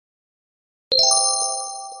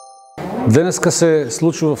Денеска се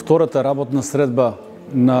случува втората работна средба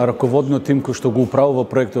на раководниот тим кој што го управува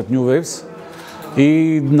проектот NEWAVES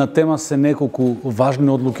и на тема се неколку важни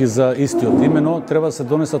одлуки за истиот. Имено треба да се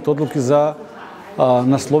донесат одлуки за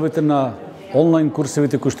насловите на онлайн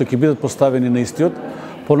курсевите кои што ќе бидат поставени на истиот.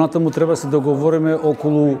 Понатаму треба да се договориме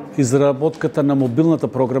околу изработката на мобилната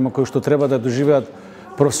програма која што треба да доживеат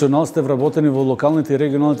професионалците вработени во локалните и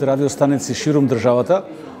регионалните радиостаници ширум државата,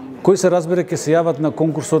 кои се разбере ќе се јават на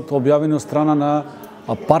конкурсот објавени од страна на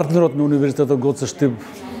партнерот на универзитетот Goce Штип,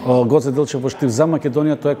 Goce Delcev во Штип за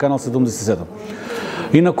Македонија, тоа е канал 77.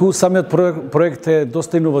 Инаку самиот проект е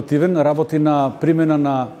доста иновативен, работи на примена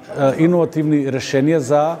на иновативни решенија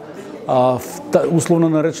за условно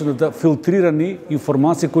наречено филтрирани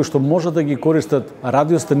информации кои што може да ги користат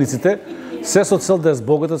радиостаниците, се со цел да ја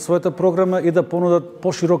збогатат својата програма и да понудат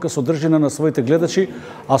поширока содржина на своите гледачи,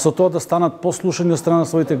 а со тоа да станат послушани од страна на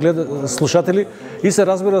своите слушатели и се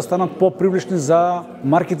разбира да станат попривлечни за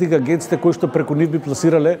маркетинг агенциите кои што преку нив би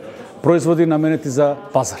пласирале производи наменети за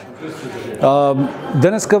пазар.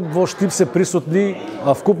 Денеска во Штип се присутни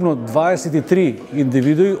вкупно 23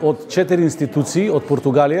 индивидуи од 4 институции од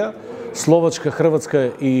Португалија, Словачка Хрватска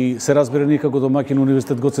и се разбира ние како домаќин на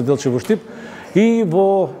универзитет Goce Delcev во Штип. И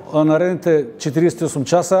во наредните 48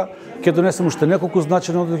 часа ќе донесем уште неколку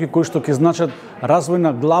значени одлуки кои што ќе значат развој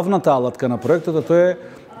на главната алатка на проектот, а тоа е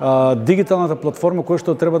дигиталната платформа која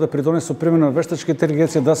што треба да придонесе со примена на вештачка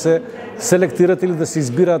интелигенција да се селектират или да се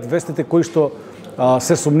избираат вестите кои што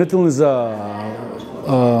се сомнителни за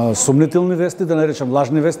сомнителни вести, да наречам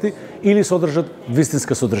лажни вести, или содржат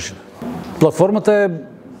вистинска содржина. Платформата е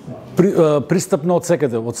пристапна од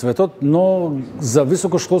секаде од светот, но за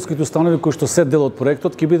високошколските установи кои што се дел од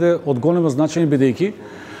проектот ќе биде од големо значење бидејќи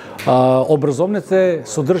образовните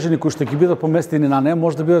содржини кои што ќе бидат поместени на неа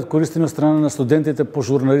може да бидат користени од страна на студентите по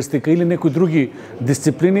журналистика или некои други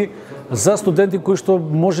дисциплини за студенти кои што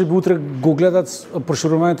може би утре го гледат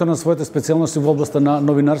проширувањето на своите специјалности во областа на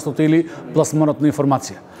новинарството или пласманот на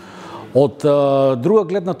информација. Од друга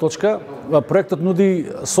гледна точка, проектот нуди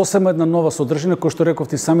сосема една нова содржина, кој што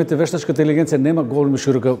рековте самите вештачката интелигенција нема голема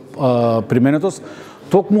широка применетост,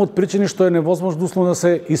 токму од причини што е невозможно условно да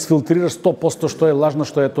се изфилтрира 100% што е лажна,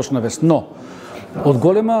 што е точна вест. Но од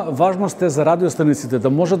голема важност е за радиостаниците да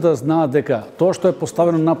може да знаат дека тоа што е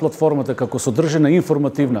поставено на платформата како содржина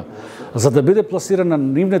информативна, за да биде пласирана на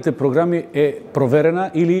нивните програми е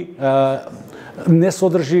проверена или не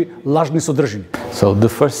содржи лажни содржини. So the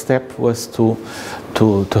first step was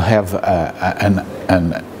to have an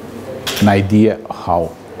idea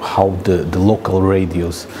how the local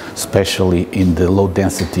radios, especially in the low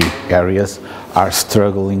density areas, are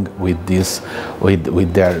struggling with this,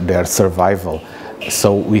 with their survival.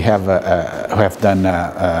 So we have done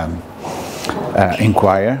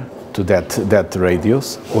inquire to that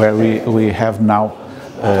radios where we have now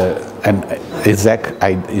an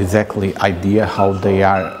exactly idea how they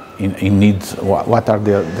are in need, what are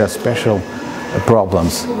their special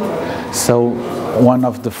problems. So one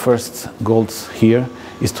of the first goals here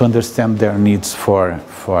is to understand their needs for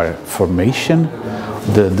formation,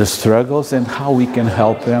 the struggles, and how we can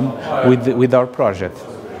help them with our project.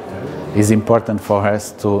 It's important for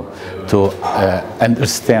us to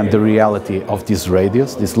understand the reality of these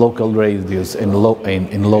radios, these local radios in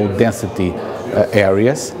low density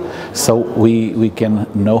areas, so we can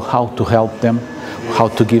know how to help them, how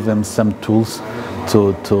to give them some tools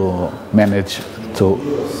to manage to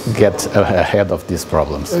get ahead of these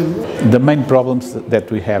problems. The main problems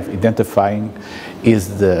that we have identifying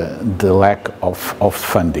is the lack of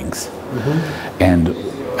fundings. And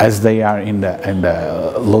as they are in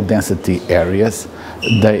the low density areas,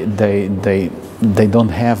 they don't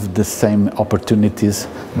have the same opportunities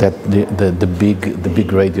that the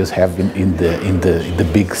big radios have in the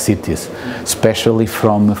big cities, especially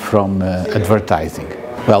from advertising.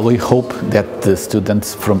 Well, we hope that the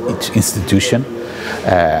students from each institution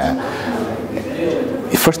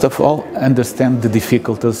first of all understand the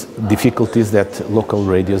difficulties that local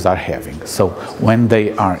radios are having. So when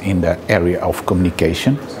they are in the area of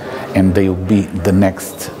communication and they will be the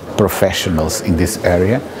next professionals in this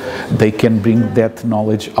area, they can bring that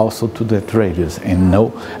knowledge also to that radios and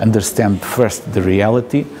understand first the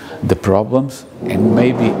reality, the problems, and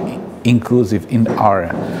maybe inclusive in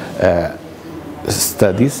our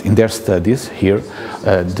studies, in their studies here,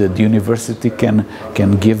 the university can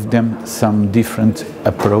give them some different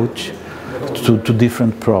approach to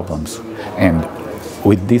different problems. And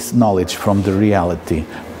with this knowledge from the reality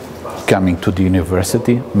coming to the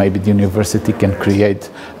university, maybe the university can create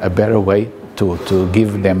a better way to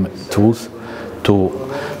give them tools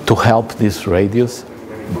to help these radios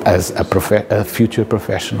as a future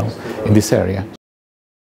professional in this area.